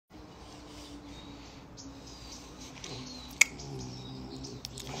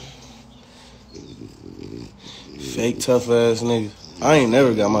Fake tough ass niggas. I ain't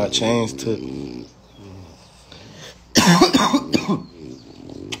never got my chains took.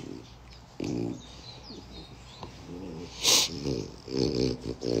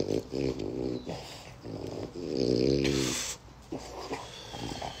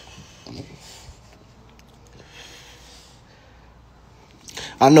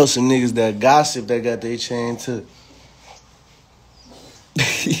 I know some niggas that gossip that got their chain took.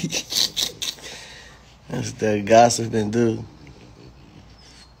 That's that gossiping dude.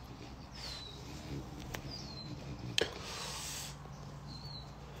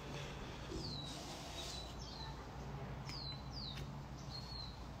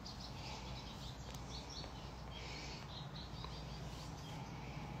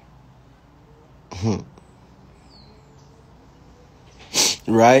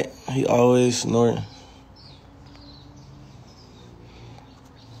 Right? He always snorting.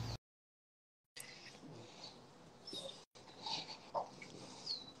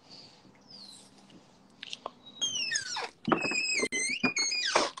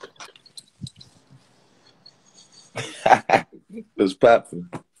 What's poppin'?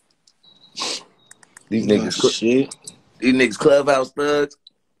 These niggas, Shit. These niggas clubhouse thugs.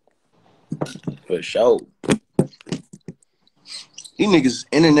 For sure. These niggas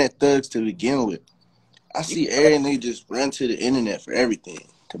internet thugs to begin with. I see every nigga just run to the internet for everything.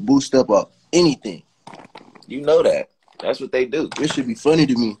 To boost up off anything. You know that. That's what they do. It should be funny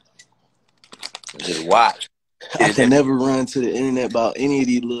to me. Just watch. I can never run to the internet about any of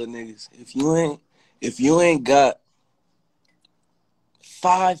these little niggas. If you ain't got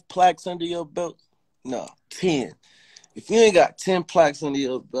 5 plaques under your belt, no, 10. If you ain't got 10 plaques under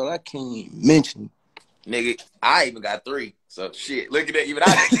your belt, I can't even mention. Nigga, I even got 3. So shit, look at that. Even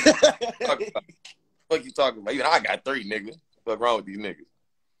I What you talking about? Even I got 3, nigga. What's wrong with these niggas?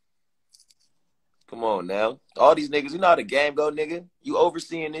 Come on now. All these niggas, you know how the game go, nigga. You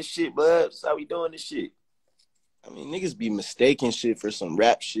overseeing this shit, bud. That's how we doing this shit. I mean, niggas be mistaking shit for some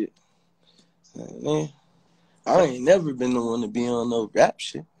rap shit. Man, I ain't never been the one to be on no rap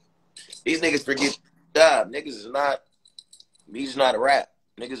shit. These niggas forget the job. Niggas is not, he's not a rap.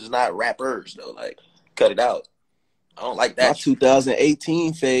 Niggas is not rappers, though. Like, cut it out. I don't like that My shit.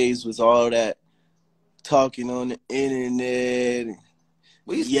 2018 phase was all that talking on the internet and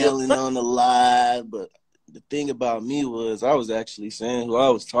yelling on the live. But the thing about me was I was actually saying who I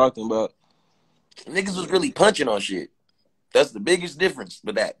was talking about. Niggas was really punching on shit. That's the biggest difference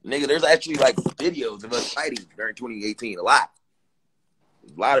with that. Nigga, there's actually like videos of us fighting during 2018. A lot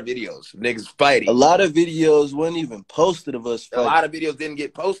of videos of niggas fighting. A lot of videos weren't even posted of us fighting. A lot of videos didn't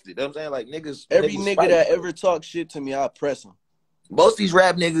get posted. You know what I'm saying? Like niggas. Every niggas nigga fight, that bro. ever talk shit to me, I press him. Most of these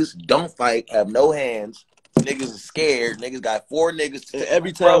rap niggas don't fight, have no hands. Niggas is scared. Niggas got 4 niggas. And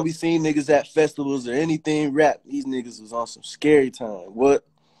every time we seen niggas at festivals or anything rap, these niggas was on some scary time. What?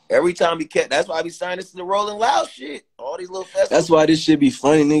 Every time we kept, that's why we signed this to the Rolling Loud shit. All these little festivals. That's why this shit be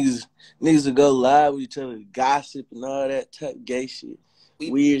funny. Niggas will go live with each other, gossip and all that type gay shit.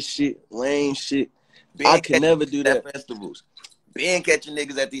 Weird shit, lame shit. I can never do that. Festivals. Been catching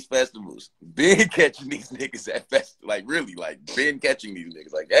niggas at these festivals. Been catching these niggas at festivals. Like, really, like, been catching these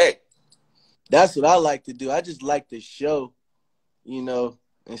niggas. Like, hey. That's what I like to do. I just like to show, you know,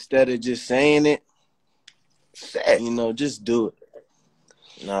 instead of just saying it. You know, just do it.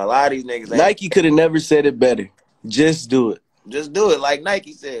 No, a lot of these niggas ain't. Nike could have never said it better. Just do it. Just do it like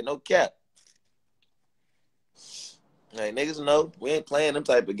Nike said. No cap. Like, niggas know we ain't playing them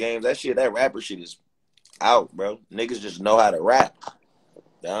type of games. That shit, that rapper shit is out, bro. Niggas just know how to rap.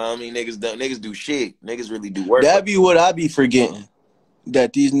 I mean, niggas do shit. Niggas really do work. That be what I be forgetting.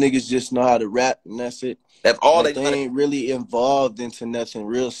 That these niggas just know how to rap and that's it. That's all like they ain't really involved into nothing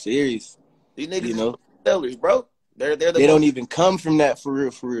real serious. These niggas, you know, storytellers, bro. They don't even come from that for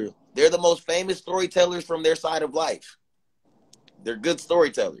real. They're the most famous storytellers from their side of life. They're good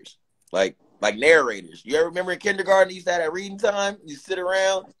storytellers, like narrators. You ever remember in kindergarten you used to have that reading time? You sit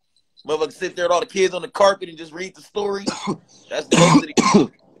around, motherfuckers sit there with all the kids on the carpet and just read the story. That's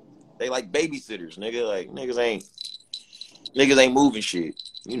the they like babysitters, nigga. Like niggas ain't moving shit.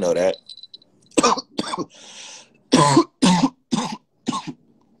 You know that.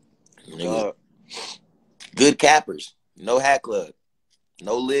 Good cappers. No hat club.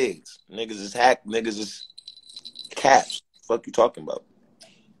 No lids. Niggas is caps. Fuck you talking about?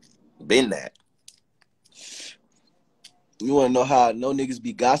 Been that. You wanna know how I know niggas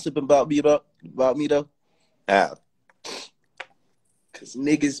be gossiping about me though? How? Cause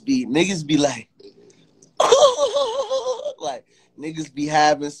niggas be like like niggas be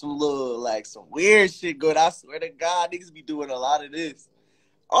having some little like some weird shit going. I swear to God, niggas be doing a lot of this.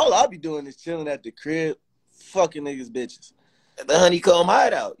 All I be doing is chilling at the crib, fucking niggas bitches. The honeycomb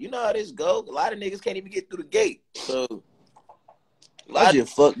hideout. You know how this go. A lot of niggas can't even get through the gate. So I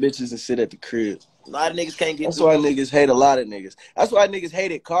just fuck bitches and sit at the crib. A lot of niggas can't get That's through. why niggas hate a lot of niggas. That's why niggas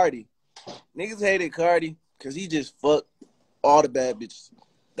hated Cardi. Niggas hated Cardi because he just fucked all the bad bitches.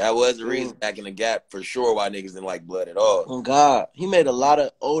 That was the reason back in the Gap for sure why niggas didn't like Blood at all. Oh God, he made a lot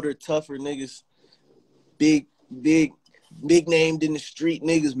of older, tougher niggas, big named in the street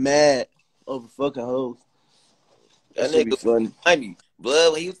niggas mad over fucking hoes. That nigga funny. I mean,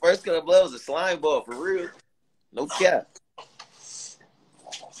 Blood when he first got Blood was a slime ball for real. No cap.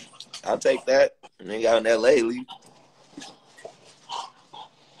 I'll take that. Nigga out in L.A. leave.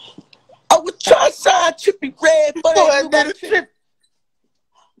 I was trying to sign Trippie Redd, but I ain't nobody trip.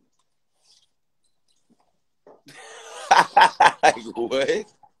 Like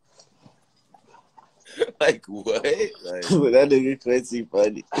what? Like what? Like, that nigga Quincy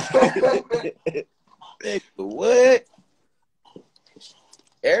funny. What?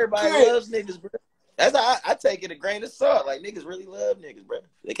 Everybody loves niggas, bro. That's how I take it a grain of salt. Like niggas really love niggas, bro.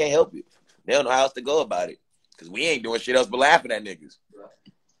 They can't help it. They don't know how else to go about it. Cause we ain't doing shit else but laughing at niggas.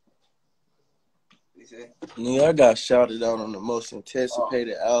 Nigga, I got shouted out on the most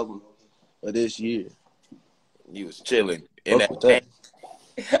anticipated album of this year. You was chilling in that.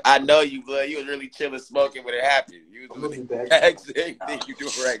 I know you, blood. You was really chilling, smoking when it happened. You was doing the exact same thing you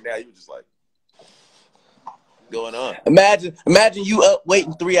doing right now. You was just like going on. Imagine you up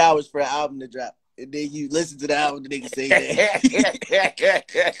waiting 3 hours for an album to drop, and then you listen to the album, the nigga say that.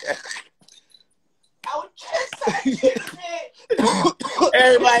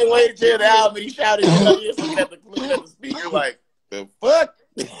 Everybody waited till the album. He shouted, looking at the speaker like, the fuck?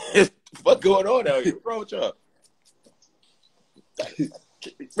 What going on out here? What's wrong with y'all?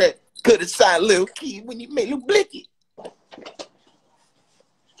 Could have signed Lil Key when you made Lil Blicky.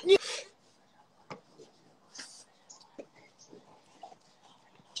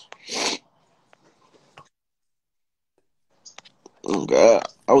 Oh God,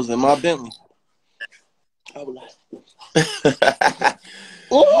 I was in my Bentley. I was like,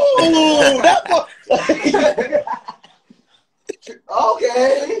 "Ooh, that boy."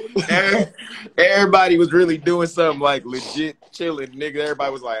 Okay. Everybody was really doing something like legit chilling, nigga.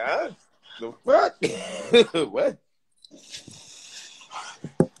 Everybody was like, huh? The fuck? What?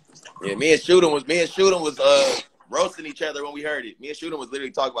 Yeah, me and Shootin was roasting each other when we heard it. Me and Shootin was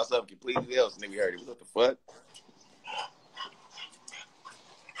literally talking about something completely else, and then we heard it. What the fuck?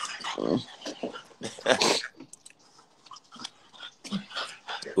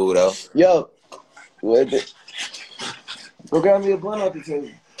 Cool though. Yo, what it? Go grab me a blunt off the table.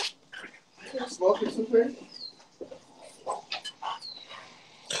 Smoking something?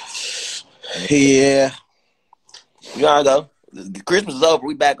 Yeah. You gotta go. Christmas is over.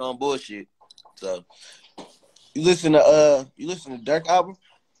 We back on bullshit. So you listen to Dirk album?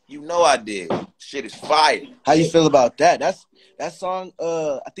 You know I did. Shit is fire. How you feel about that? That song.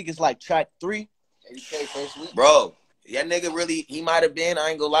 I think it's like track 3. First week. Bro, that nigga really. He might have been.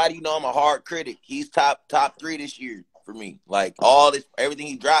 I ain't gonna lie to you. Know I'm a hard critic. He's top 3 this year for me. Like everything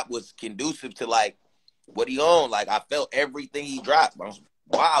he dropped was conducive to like what he owned. Like I felt everything he dropped.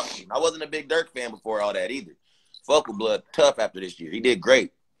 Wow. I wasn't a big Dirk fan before all that either. Fuck with Blood tough after this year. He did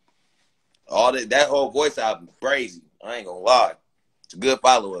great. All that whole voice album crazy. I ain't gonna lie. It's a good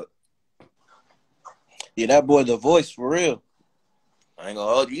follow up. Yeah, that boy, the voice for real. I ain't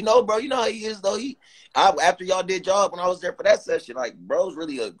gonna hold you. You know, bro, you know how he is though. After y'all did job when I was there for that session, like bro's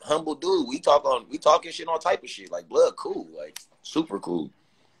really a humble dude. We talking shit on type of shit. Like Blood cool. Like super cool.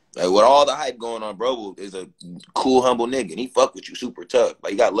 Like with all the hype going on, bro is a cool, humble nigga. And he fuck with you super tough.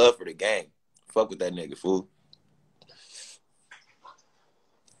 Like he got love for the game. Fuck with that nigga, fool.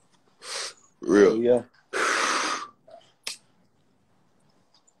 Real. Yeah.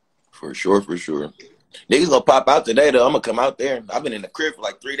 For sure. Niggas gonna pop out today though. I'm gonna come out there. I've been in the crib for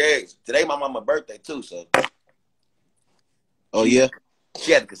like 3 days. Today my mama's birthday too, so. Oh yeah?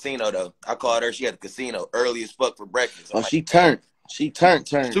 She at the casino though. I called her, she at the casino early as fuck for breakfast. Like, she turned. Super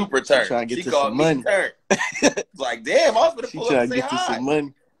turned. She trying to get to called some me money. Turn. Like, damn, I was gonna pull up and say hi. She trying to get to some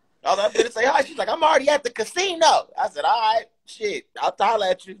money. I was gonna say hi. She's like, I'm already at the casino. I said, all right, shit. I'll holler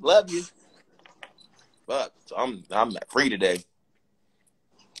at you. Love you. Fuck. So I'm free today.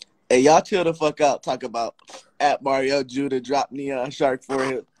 Hey, y'all chill the fuck out. Talk about at Mario Judah drop Neon Shark for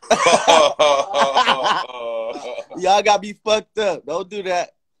him. Y'all gotta be fucked up. Don't do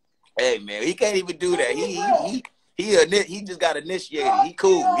that. Hey man, he can't even do that. He just got initiated. He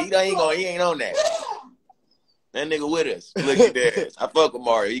cool. He ain't on that. That nigga with us. Look at that. I fuck with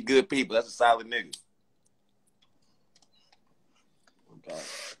Mario. He good people. That's a solid nigga. Okay.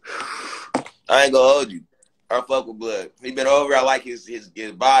 I ain't gonna hold you. I fuck with Blood. He been over. I like his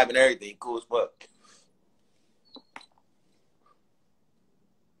vibe and everything. Cool as fuck.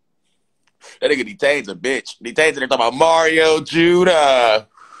 That nigga Detain's a bitch. Detain's in there talking about Mario Judah.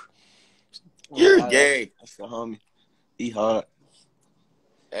 You're gay. That's the homie. He hard.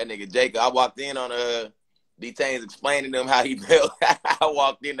 That nigga Jacob. I walked in on Detain's explaining to him how he felt. I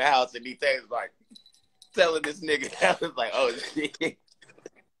walked in the house and Detain's like telling this nigga. I was like, oh shit.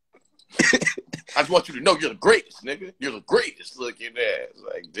 I just want you to know you're the greatest, nigga. You're the greatest looking ass.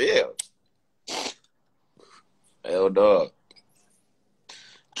 Like, damn. Hell dog.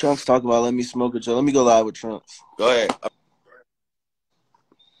 Trunks talking about let me smoke with you. Let me go live with Trunks. Go ahead.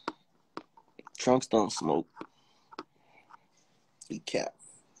 Trunks don't smoke. He cap.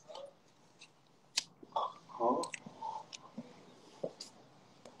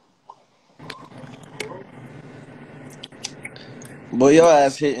 Boy, your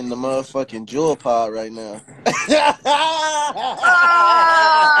ass hitting the motherfucking jewel pod right now.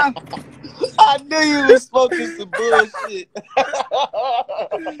 I knew you was smoking some bullshit.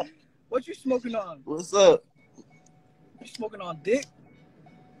 What you smoking on? What's up? You smoking on dick?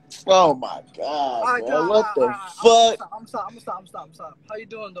 Oh my god, All right, bro. What the fuck? I'm stop. How you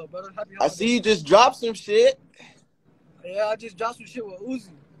doing though, brother? Happy I see you just dropped some shit. Yeah, I just dropped some shit with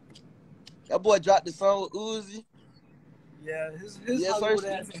Uzi. That boy dropped the song with Uzi. Yeah, his Hollywood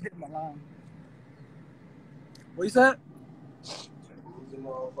ass ain't hitting my line. What you said?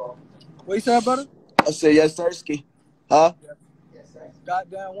 What you said, brother? I said yes, Sirski. Huh? Yes, sir.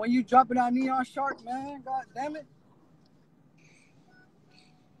 Goddamn, when you dropping that Neon Shark, man? God damn it.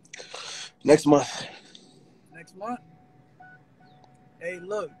 Next month. Next month? Hey,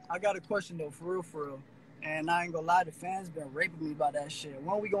 look, I got a question though, for real. And I ain't gonna lie, the fans been raping me about that shit.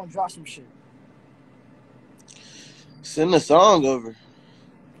 When we gonna drop some shit? Send the song over.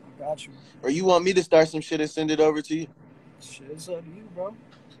 Got you. Or you want me to start some shit and send it over to you? Shit, it's up to you, bro.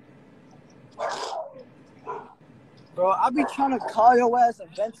 Bro, I be trying to call your ass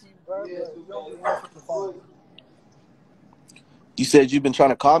and vent to you, bro. But you don't be answering the phone. You said you've been trying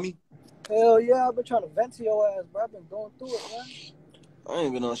to call me? Hell yeah, I've been trying to vent to your ass, bro. I've been going through it, man. I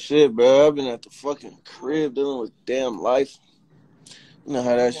ain't been on shit, bro. I've been at the fucking crib dealing with damn life. You know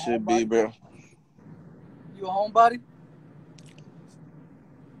how that shit be, bro. You a homebody?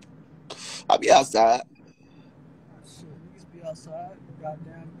 I be outside. Shit, niggas be outside.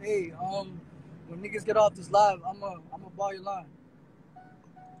 Goddamn. Hey, when niggas get off this live, I'ma borrow your line.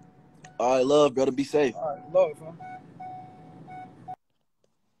 All right, love, brother. Be safe. All right, love, bro.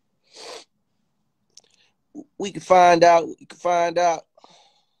 We can find out.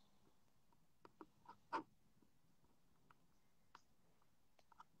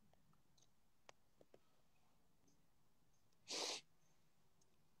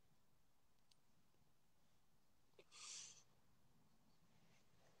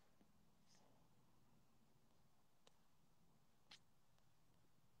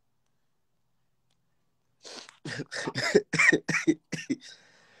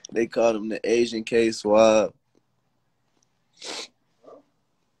 They called him the Asian K Swab.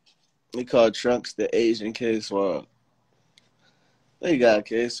 They called Trunks the Asian K Swab. They got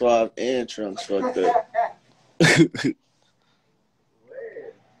K Swab and Trunks fucked up.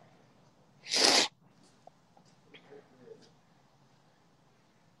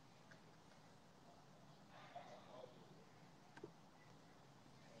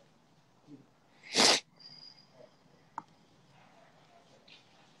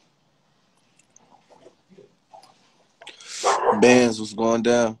 Bands was going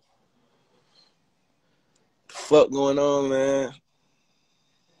down. Fuck going on, man?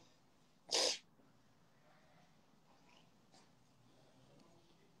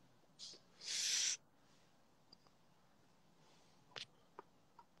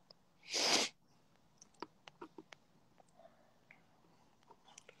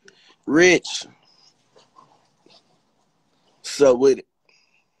 Rich. What's up with it?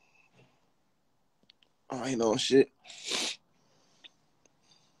 I ain't on shit.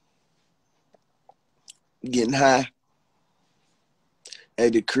 Getting high.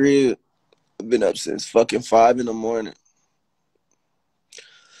 At the crib. I've been up since fucking 5 in the morning.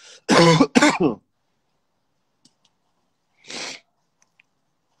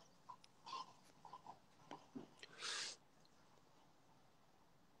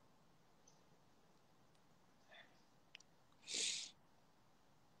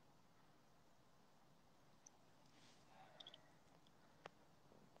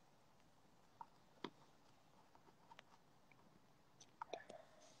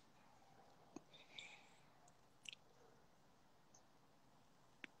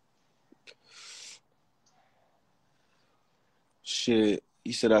 kid,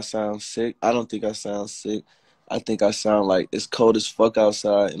 you said I sound sick. I don't think I sound sick. I think I sound like it's cold as fuck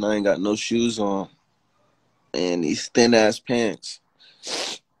outside and I ain't got no shoes on. And these thin ass pants.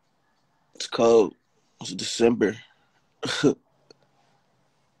 It's cold. It's December.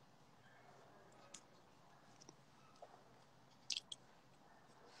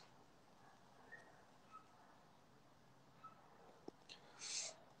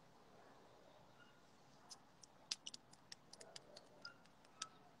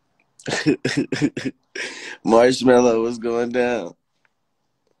 Marshmallow, what's going down?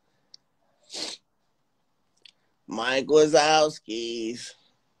 Mike Wazowski's.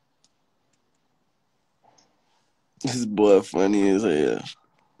 This boy funny as hell.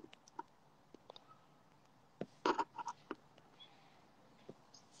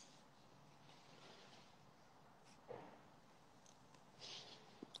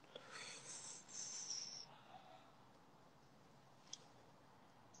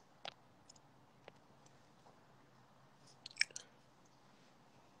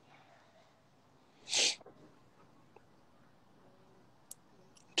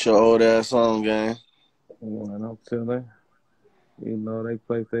 Your old ass on, gang. Man, I'm chilling. You know, they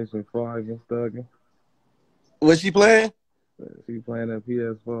PlayStation 5 and stuff. What she playing? She playing that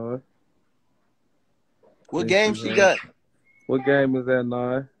PS5. What game she got? What game is that,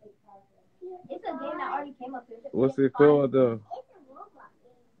 Nine? It's a game that already came up. What's it called, though?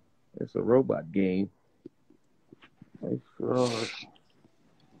 It's a robot game. Hey, fraud.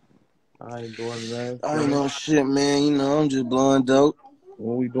 I ain't doing that. I ain't no shit, man. You know, I'm just blowing dope.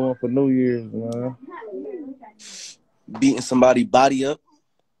 What we doing for New Year's, man? Beating somebody's body up.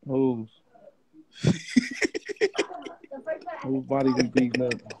 Whose? Whose body we beating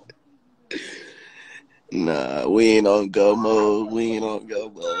up? Nah, we ain't on go mode. We can get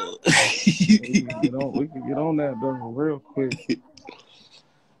on that, though, real quick.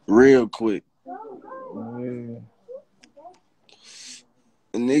 Real quick. Yeah.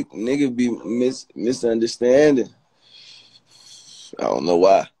 Nigga be misunderstanding. I don't know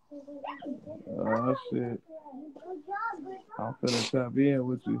why. Oh, shit. I'm finna tap in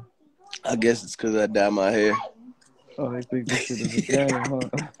with you. I guess it's because I dye my hair. Oh, they think this shit is a game, huh?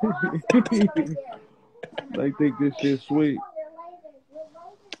 They think this shit sweet.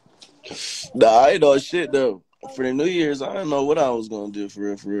 Nah, I ain't no shit, though. For the New Year's, I don't know what I was going to do,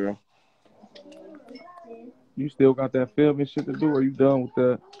 for real. You still got that filming shit to do, or you done with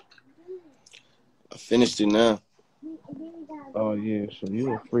that? I finished it now. Oh, yeah, so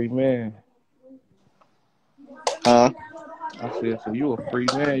you a free man. Huh? I said, so you a free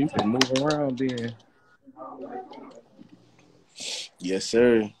man. You can move around then. Yes,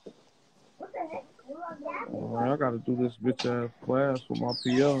 sir. I got to do this bitch-ass class for my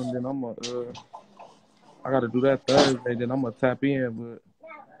PO, and then I got to do that Thursday, then I'm going to tap in, but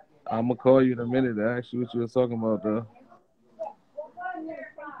I'm going to call you in a minute to ask you what you were talking about, though.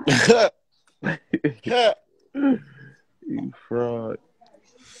 You fraud.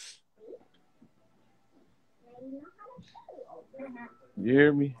 You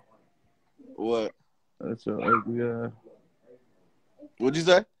hear me? What? That's your ugly ass. What'd you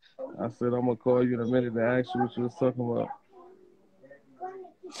say? I said I'm going to call you in a minute to ask you what you was talking about.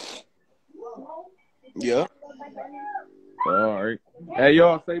 Yeah. All right. Hey,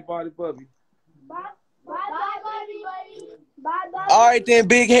 y'all, say bye to Bubby. Bye, buddy. Bye. All right, then,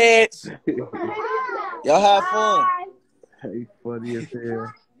 big heads. Y'all have fun. Hey, funny as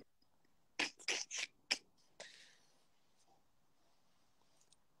hell.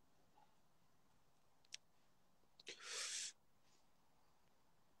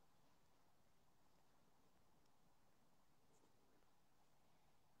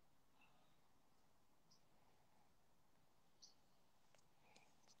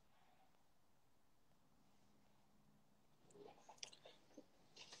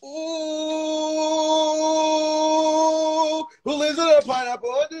 Ooh, who lives in a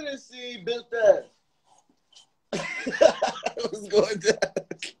pineapple under the sea? Built that. What's going down?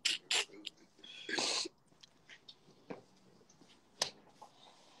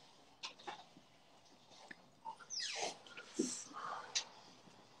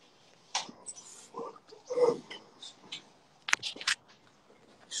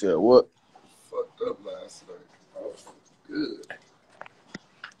 Said what? Fucked up last night. I was good.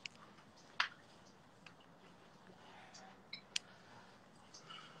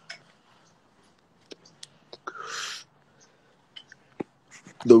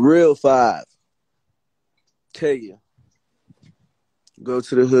 The real 5. Tell you. Go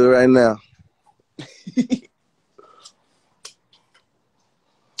to the hood right now.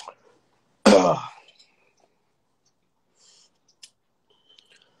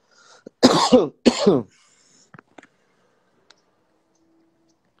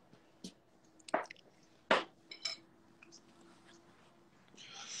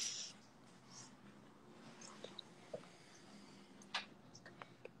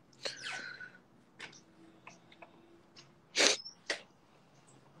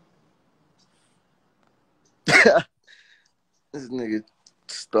 This nigga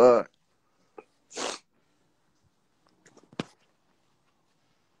start.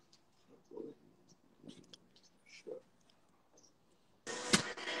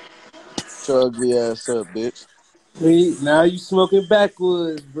 Your ugly ass up, bitch. Now you smoking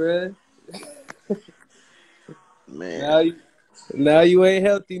backwoods, bruh. Man. Now you ain't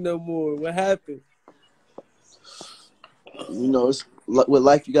healthy no more. What happened? You know, it's with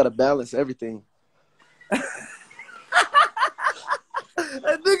life you gotta balance everything.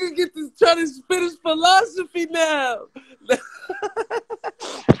 That nigga get to try to spit his philosophy now.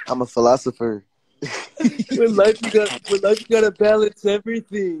 I'm a philosopher. With life you gotta balance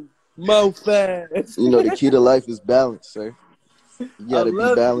everything. Mo fast. You know, the key to life is balance, sir. You I gotta be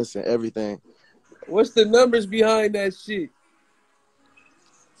love it. balanced in everything. What's the numbers behind that shit?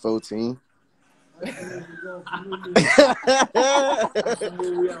 14.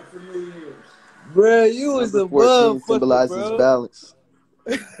 Bruh, you was Number a 14 motherfucker, symbolizes bro. balance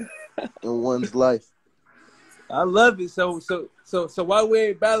in one's life. I love it. So why we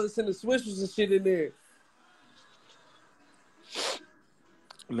ain't balancing the swishers and shit in there?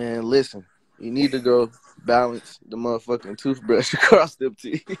 Man, listen. You need to go balance the motherfucking toothbrush across them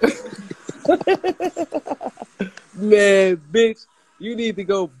teeth. Man, bitch, you need to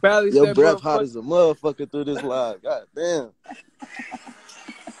go balance Your that breath hot motherfucker. as a motherfucker through this live. God damn.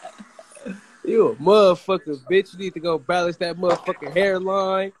 You a motherfucker, bitch. You need to go balance that motherfucking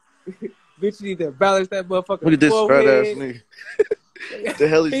hairline. Bitch, you need to balance that Look motherfucking at this fat ass forehead. nigga. What the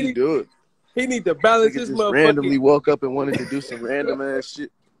hell is you doing? He need to balance Nigga his just motherfucking. randomly woke up and wanted to do some random ass shit.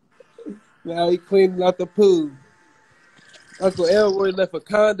 Now he cleaning out the poo. Uncle Elroy left a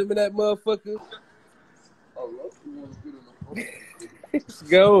condom in that motherfucker. It's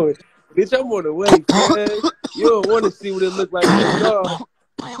going. Bitch, I'm on the way, man. You don't want to see what it look like take off.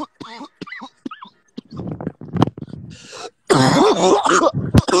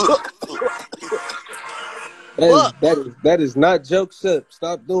 That is not jokes up.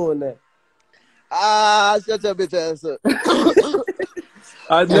 Stop doing that. Shut your bitch ass up.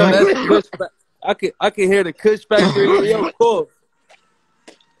 I know that's Kush. I can hear the Kush factory in your cough.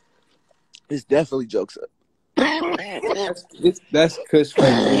 It's definitely jokes up. That's Kush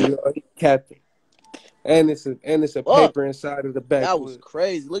factory. You know, he capping. And it's a paper inside of the That backwood. was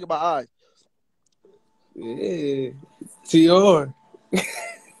crazy. Look at my eyes. Yeah. TR. I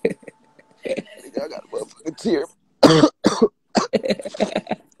got a motherfucking tear.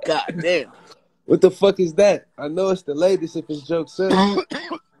 God damn. What the fuck is that? I know it's the latest if it's jokes up.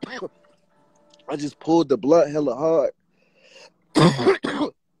 I just pulled the blunt hella hard.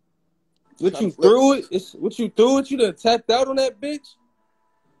 What you threw it? What you threw it? You done tapped out on that bitch?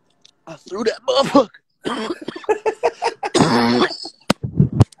 I threw that motherfucker.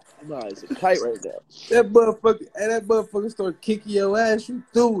 Nah, it's a kite right now. That motherfucker started kicking your ass. You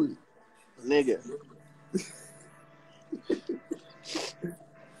threw it. Nigga.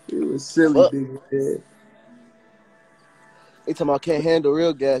 It was silly, nigga, man. They talking about can't handle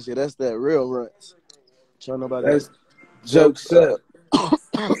real gas. Yeah, that's that real runs. Trying nobody. That's jokes up.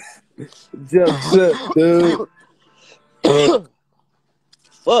 Jokes up, dude.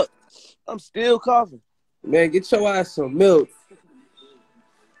 Fuck. I'm still coughing. Man, get your ass some milk.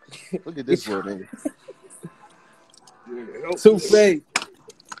 Look at this little nigga. Too fake.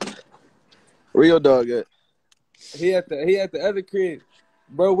 Where your dog at? He at the other crib.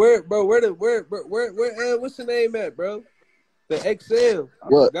 Bro, what's the name at, bro? The XL. I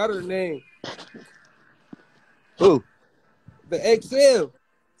forgot her name. Who? The XL.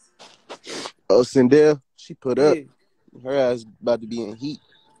 Oh, Sindel. She put up. Her ass about to be in heat.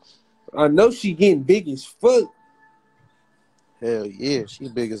 I know she getting big as fuck. Hell yeah. She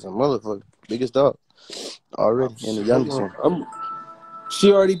big as a motherfucker. Biggest dog. Already. And the youngest one.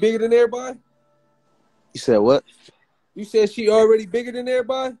 She already bigger than everybody? You said what? You said she already bigger than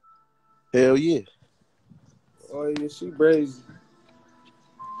everybody? Hell yeah. Oh yeah, she brazy.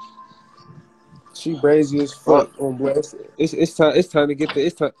 She brazy as fuck. Oh, bless. It's time to get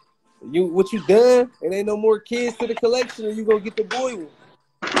the what you done? And ain't no more kids to the collection, or you gonna get the boy one?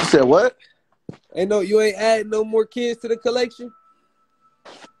 You said what? You ain't adding no more kids to the collection?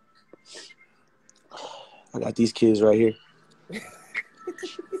 I got these kids right here.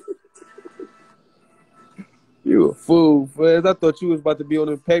 You a fool, Fuzz. I thought you was about to be on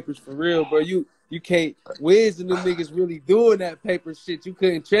them papers for real, bro. You can't. Wiz and them niggas really doing that paper shit. You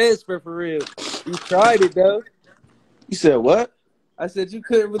couldn't transfer for real. You tried it though. You said what? I said you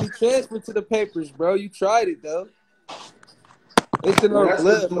couldn't really transfer to the papers, bro. You tried it though. It's in Man, our that's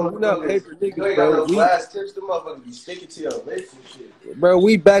because blood, bro. We not motherfuckers, paper you niggas, ain't got bro. no glass tips. The motherfuckers be sticking to your lips and shit. Bro,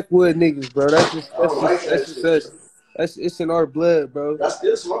 we backwood niggas, bro. That's just I don't like that shit, us. bro. It's in our blood, bro. That's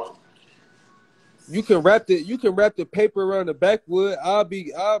still smoke. You can wrap the paper around the backwood. I'll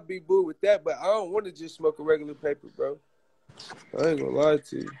be boo with that, but I don't want to just smoke a regular paper, bro. I ain't gonna lie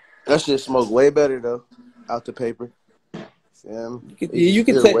to you. That shit smoke way better though, out the paper. Yeah, You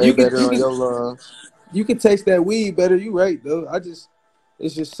can feel way better on your lungs. You can taste that weed better. You right though.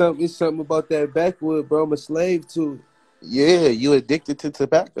 It's something about that backwood, bro. I'm a slave to it. Yeah, you addicted to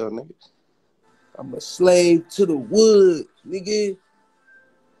tobacco, nigga. I'm a slave to the wood, nigga.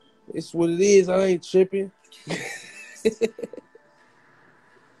 It's what it is. I ain't tripping.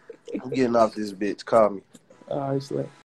 I'm getting off this bitch. Call me. All right, slave.